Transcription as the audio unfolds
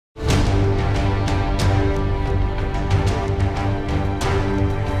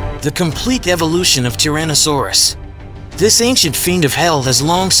The complete evolution of Tyrannosaurus. This ancient fiend of hell has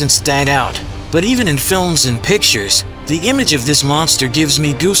long since died out, but even in films and pictures, the image of this monster gives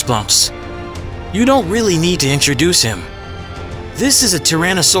me goosebumps. You don't really need to introduce him. This is a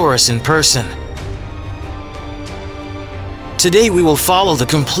Tyrannosaurus in person. Today we will follow the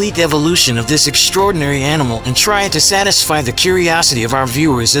complete evolution of this extraordinary animal and try to satisfy the curiosity of our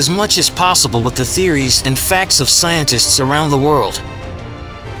viewers as much as possible with the theories and facts of scientists around the world.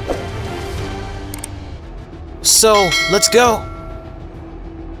 So, let's go!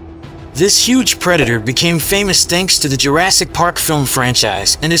 This huge predator became famous thanks to the Jurassic Park film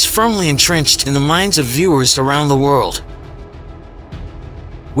franchise and is firmly entrenched in the minds of viewers around the world.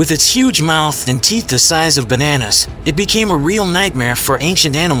 With its huge mouth and teeth the size of bananas, it became a real nightmare for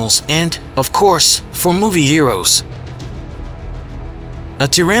ancient animals and, of course, for movie heroes. A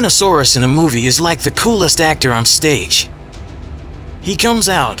Tyrannosaurus in a movie is like the coolest actor on stage. He comes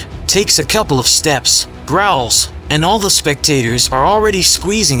out, takes a couple of steps, growls, and all the spectators are already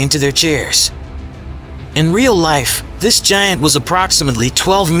squeezing into their chairs. In real life, this giant was approximately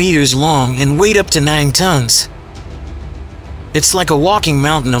 12 meters long and weighed up to 9 tons. It's like a walking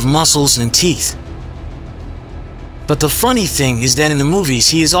mountain of muscles and teeth. But the funny thing is that in the movies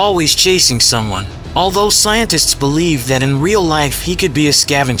he is always chasing someone, although scientists believe that in real life he could be a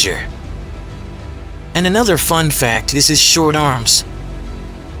scavenger. And another fun fact is his short arms.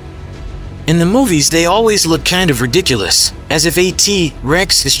 In the movies they always look kind of ridiculous, as if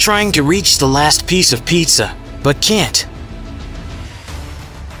T-Rex is trying to reach the last piece of pizza, but can't.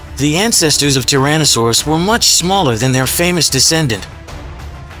 The ancestors of Tyrannosaurus were much smaller than their famous descendant,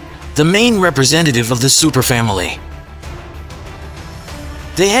 the main representative of the superfamily.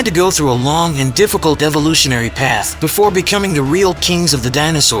 They had to go through a long and difficult evolutionary path before becoming the real kings of the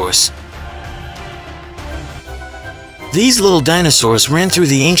dinosaurs. These little dinosaurs ran through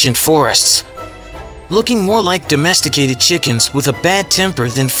the ancient forests, looking more like domesticated chickens with a bad temper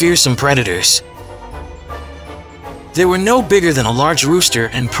than fearsome predators. They were no bigger than a large rooster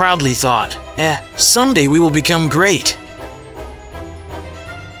and proudly thought, someday we will become great.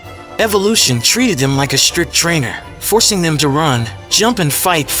 Evolution treated them like a strict trainer, forcing them to run, jump and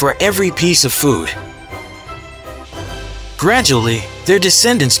fight for every piece of food. Gradually, their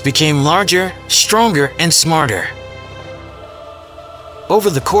descendants became larger, stronger, and smarter. Over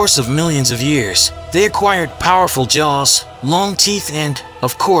the course of millions of years, they acquired powerful jaws, long teeth and,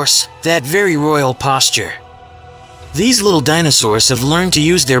 of course, that very royal posture. These little dinosaurs have learned to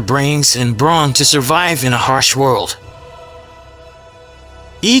use their brains and brawn to survive in a harsh world.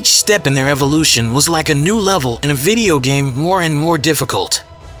 Each step in their evolution was like a new level in a video game, more and more difficult.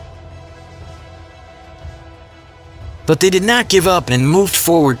 But they did not give up and moved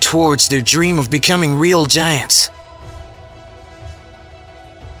forward towards their dream of becoming real giants.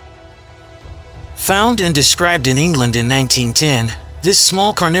 Found and described in England in 1910, this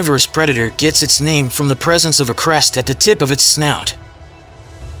small carnivorous predator gets its name from the presence of a crest at the tip of its snout.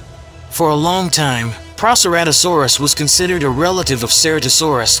 For a long time, Prehistoric was considered a relative of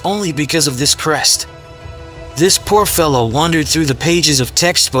Ceratosaurus only because of this crest. This poor fellow wandered through the pages of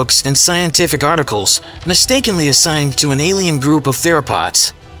textbooks and scientific articles, mistakenly assigned to an alien group of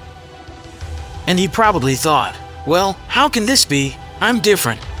theropods. And he probably thought, well, how can this be? I'm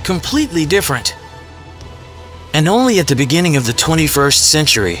different, completely different. And only at the beginning of the 21st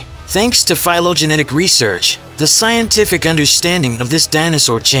century, thanks to phylogenetic research, the scientific understanding of this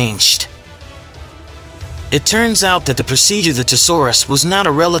dinosaur changed. It turns out that the Prehistoric was not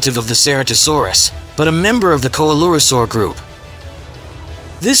a relative of the Ceratosaurus, but a member of the Coelurosaur group.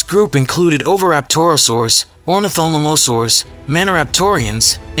 This group included Oviraptorosaurs, Ornithologmosaurs,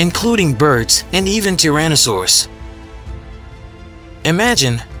 Maniraptorians, including birds, and even Tyrannosaurs.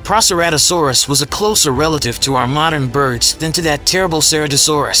 Imagine, Prehistoric was a closer relative to our modern birds than to that terrible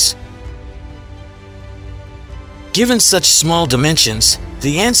Ceratosaurus. Given such small dimensions,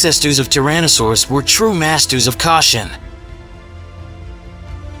 the ancestors of Tyrannosaurs were true masters of caution.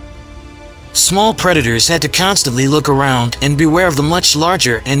 Small predators had to constantly look around and beware of the much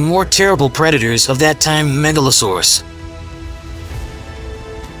larger and more terrible predators of that time, megalosaurs.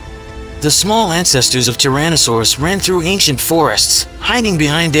 The small ancestors of Tyrannosaurus ran through ancient forests, hiding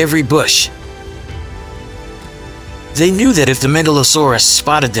behind every bush. They knew that if the megalosaurus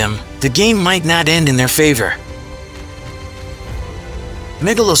spotted them, the game might not end in their favor.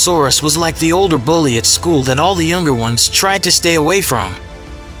 Megalosaurus was like the older bully at school that all the younger ones tried to stay away from.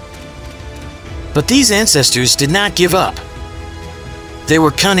 But these ancestors did not give up. They were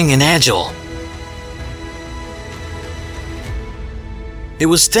cunning and agile. It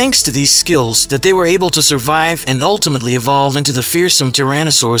was thanks to these skills that they were able to survive and ultimately evolve into the fearsome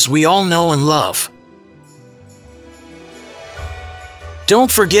Tyrannosaurs we all know and love.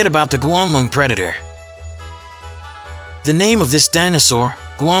 Don't forget about the guanlong predator. The name of this dinosaur,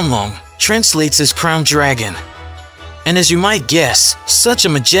 guanlong, translates as crowned dragon. And as you might guess, such a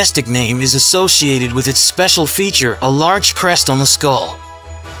majestic name is associated with its special feature, a large crest on the skull.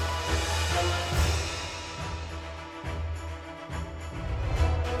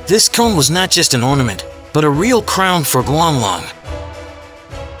 This cone was not just an ornament, but a real crown for guanlong.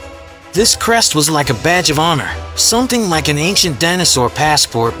 This crest was like a badge of honor, something like an ancient dinosaur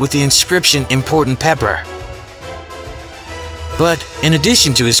passport with the inscription "Important Pepper." But, in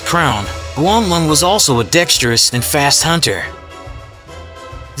addition to his crown, guanlong was also a dexterous and fast hunter.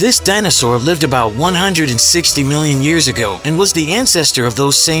 This dinosaur lived about 160 million years ago and was the ancestor of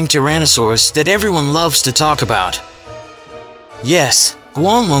those same tyrannosaurs that everyone loves to talk about. Yes,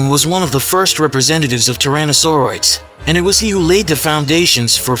 guanlong was one of the first representatives of tyrannosauroids, and it was he who laid the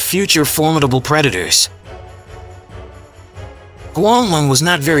foundations for future formidable predators. Guanlong was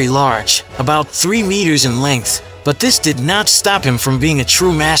not very large, about 3 meters in length, but this did not stop him from being a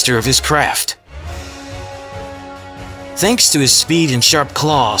true master of his craft. Thanks to his speed and sharp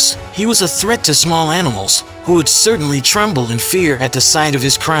claws, he was a threat to small animals, who would certainly tremble in fear at the sight of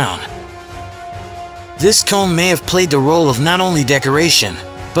his crown. This cone may have played the role of not only decoration,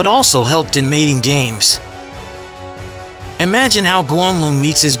 but also helped in mating games. Imagine how guanlong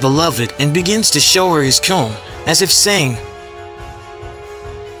meets his beloved and begins to show her his cone, as if saying,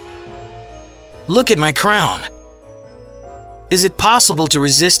 "Look at my crown." Is it possible to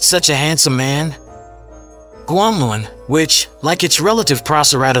resist such a handsome man? Guanlong, which, like its relative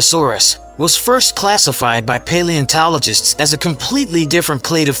Proceratosaurus, was first classified by paleontologists as a completely different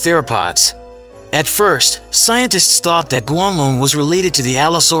clade of theropods. At first, scientists thought that guanlong was related to the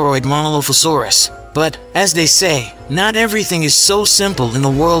allosauroid Monolophosaurus, but, as they say, not everything is so simple in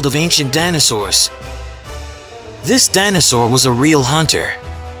the world of ancient dinosaurs. This dinosaur was a real hunter.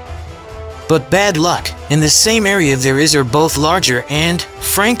 But bad luck, in the same area there are both larger and,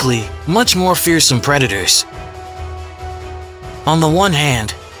 frankly, much more fearsome predators. On the one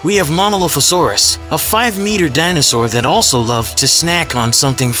hand, we have Monolophosaurus, a 5-meter dinosaur that also loved to snack on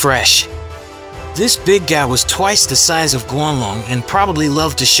something fresh. This big guy was twice the size of guanlong and probably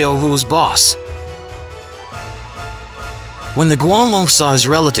loved to show who was boss. When the guanlong saw his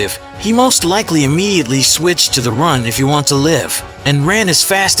relative, he most likely immediately switched to the run if you want to live, and ran as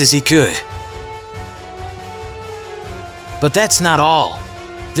fast as he could. But that's not all.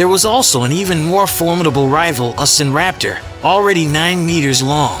 There was also an even more formidable rival, a synraptor, already 9 meters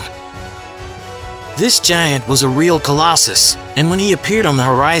long. This giant was a real colossus, and when he appeared on the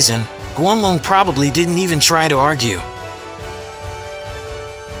horizon, guanlong probably didn't even try to argue.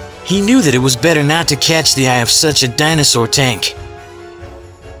 He knew that it was better not to catch the eye of such a dinosaur tank.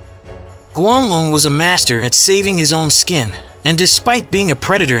 Guanlong was a master at saving his own skin, and despite being a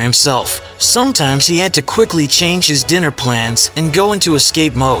predator himself, sometimes he had to quickly change his dinner plans and go into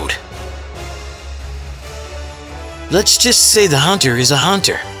escape mode. Let's just say the hunter is a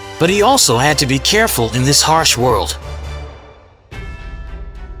hunter, but he also had to be careful in this harsh world.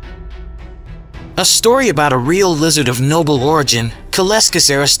 A story about a real lizard of noble origin, Calescus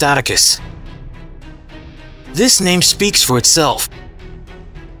aristoticus. This name speaks for itself,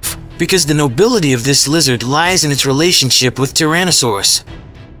 because the nobility of this lizard lies in its relationship with Tyrannosaurus.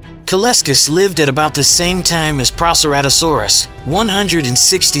 Calescus lived at about the same time as Proceratosaurus,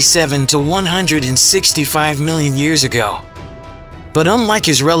 167 to 165 million years ago. But unlike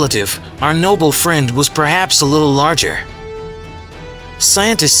his relative, our noble friend was perhaps a little larger.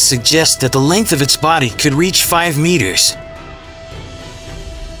 Scientists suggest that the length of its body could reach 5 meters.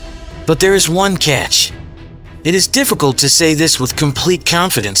 But there is one catch. It is difficult to say this with complete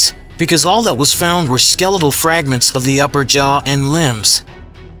confidence, because all that was found were skeletal fragments of the upper jaw and limbs.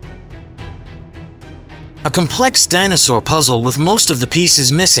 A complex dinosaur puzzle with most of the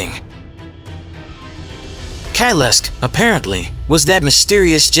pieces missing. Calescus, apparently, was that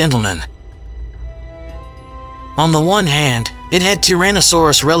mysterious gentleman. On the one hand, it had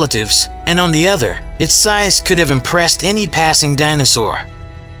Tyrannosaurus relatives, and on the other, its size could have impressed any passing dinosaur.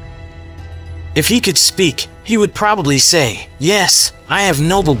 If he could speak, he would probably say, "Yes, I have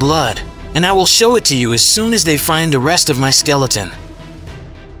noble blood, and I will show it to you as soon as they find the rest of my skeleton."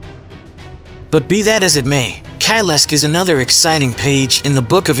 But be that as it may, Calescus is another exciting page in the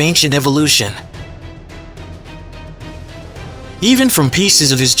book of ancient evolution. Even from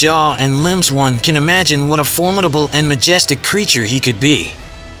pieces of his jaw and limbs one can imagine what a formidable and majestic creature he could be.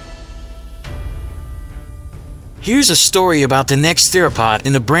 Here's a story about the next theropod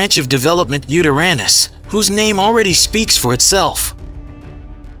in the branch of development, Yutyrannus, whose name already speaks for itself.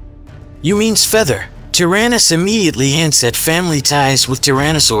 You means feather. Tyrannus immediately hints at family ties with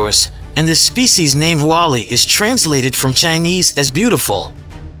Tyrannosaurus, and the species name Huali is translated from Chinese as beautiful.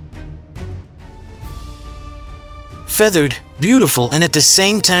 Feathered, beautiful, and at the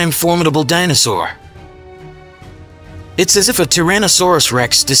same time formidable dinosaur. It's as if a Tyrannosaurus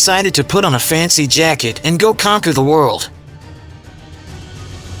Rex decided to put on a fancy jacket and go conquer the world.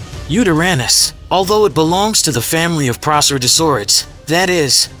 Yutyrannus, although it belongs to the family of Prosaurosaurids, that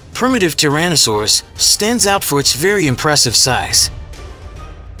is, primitive tyrannosaurs, stands out for its very impressive size.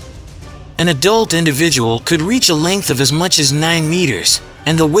 An adult individual could reach a length of as much as 9 meters,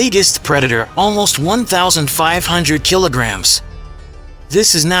 and the weightest predator almost 1,500 kilograms.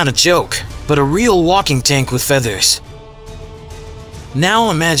 This is not a joke, but a real walking tank with feathers.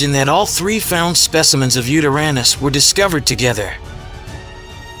 Now imagine that all 3 found specimens of Yutyrannus were discovered together.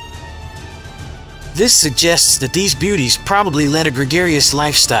 This suggests that these beauties probably led a gregarious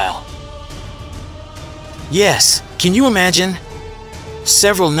lifestyle. Yes, can you imagine?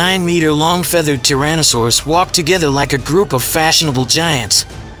 Several 9-meter-long feathered tyrannosaurs walk together like a group of fashionable giants,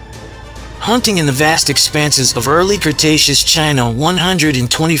 hunting in the vast expanses of early Cretaceous China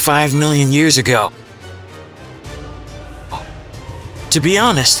 125 million years ago. To be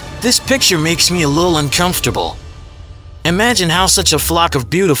honest, this picture makes me a little uncomfortable. Imagine how such a flock of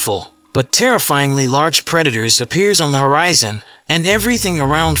beautiful, but terrifyingly large predators appears on the horizon, and everything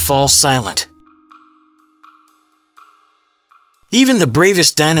around falls silent. Even the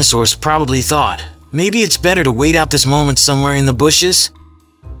bravest dinosaurs probably thought, maybe it's better to wait out this moment somewhere in the bushes.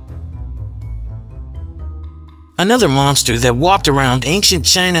 Another monster that walked around ancient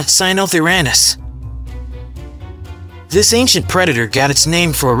China, Sinotyrannus. This ancient predator got its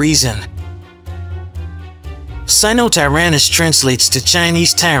name for a reason. Sinotyrannus translates to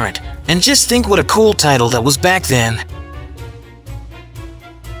Chinese tyrant, and just think what a cool title that was back then.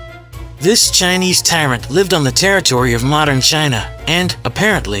 This Chinese tyrant lived on the territory of modern China, and,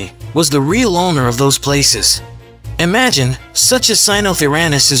 apparently, was the real owner of those places. Imagine, such a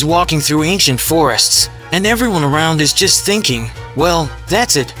Sinotyrannus is walking through ancient forests, and everyone around is just thinking, well,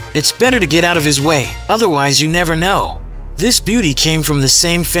 that's it, it's better to get out of his way, otherwise you never know. This beauty came from the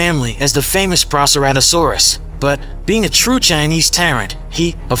same family as the famous Prosaurosaurus, but, being a true Chinese tyrant,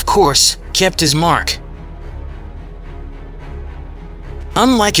 he, of course, kept his mark.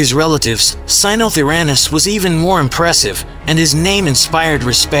 Unlike his relatives, Sinotyrannus was even more impressive, and his name inspired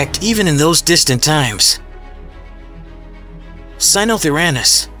respect even in those distant times.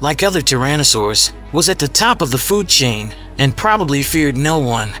 Sinotyrannus, like other tyrannosaurs, was at the top of the food chain, and probably feared no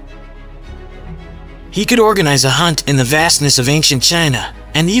one. He could organize a hunt in the vastness of ancient China,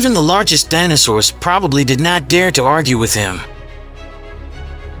 and even the largest dinosaurs probably did not dare to argue with him.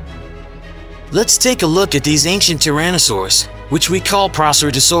 Let's take a look at these ancient tyrannosaurs, which we call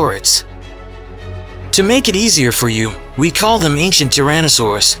Prosaurosaurids. To make it easier for you, we call them ancient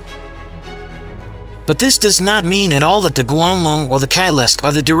tyrannosaurs. But this does not mean at all that the Guanlong or the Kailesk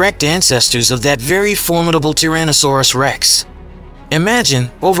are the direct ancestors of that very formidable Tyrannosaurus rex. Imagine,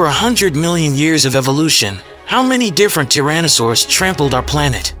 over 100 million years of evolution, how many different tyrannosaurs trampled our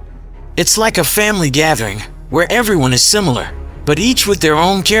planet. It's like a family gathering, where everyone is similar, but each with their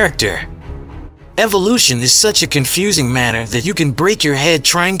own character. Evolution is such a confusing matter that you can break your head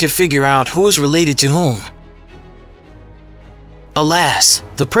trying to figure out who is related to whom. Alas,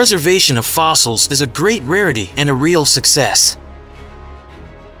 the preservation of fossils is a great rarity and a real success.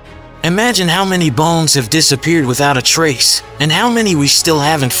 Imagine how many bones have disappeared without a trace, and how many we still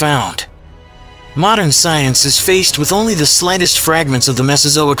haven't found. Modern science is faced with only the slightest fragments of the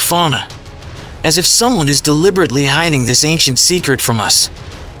Mesozoic fauna, as if someone is deliberately hiding this ancient secret from us.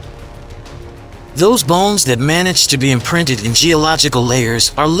 Those bones that managed to be imprinted in geological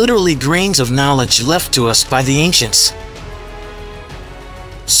layers are literally grains of knowledge left to us by the ancients.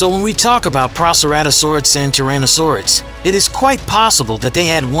 So when we talk about Prosaurosaurids and Tyrannosaurids, it is quite possible that they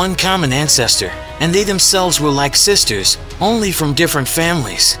had one common ancestor, and they themselves were like sisters, only from different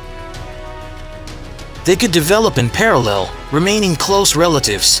families. They could develop in parallel, remaining close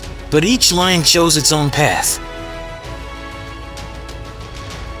relatives, but each line chose its own path.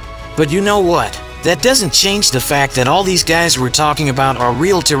 But you know what? That doesn't change the fact that all these guys we're talking about are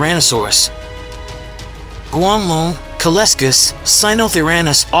real Tyrannosaurus. Guanlong, Kailesk,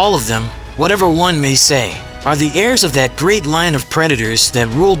 Sinotyrannus, all of them, whatever one may say, are the heirs of that great line of predators that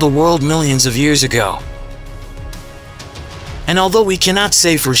ruled the world millions of years ago. And although we cannot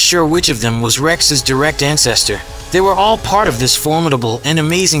say for sure which of them was Rex's direct ancestor, they were all part of this formidable and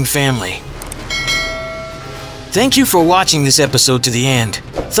amazing family. Thank you for watching this episode to the end.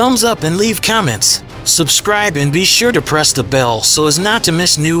 Thumbs up and leave comments. Subscribe and be sure to press the bell so as not to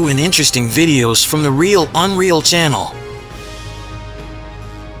miss new and interesting videos from the Real Unreal channel.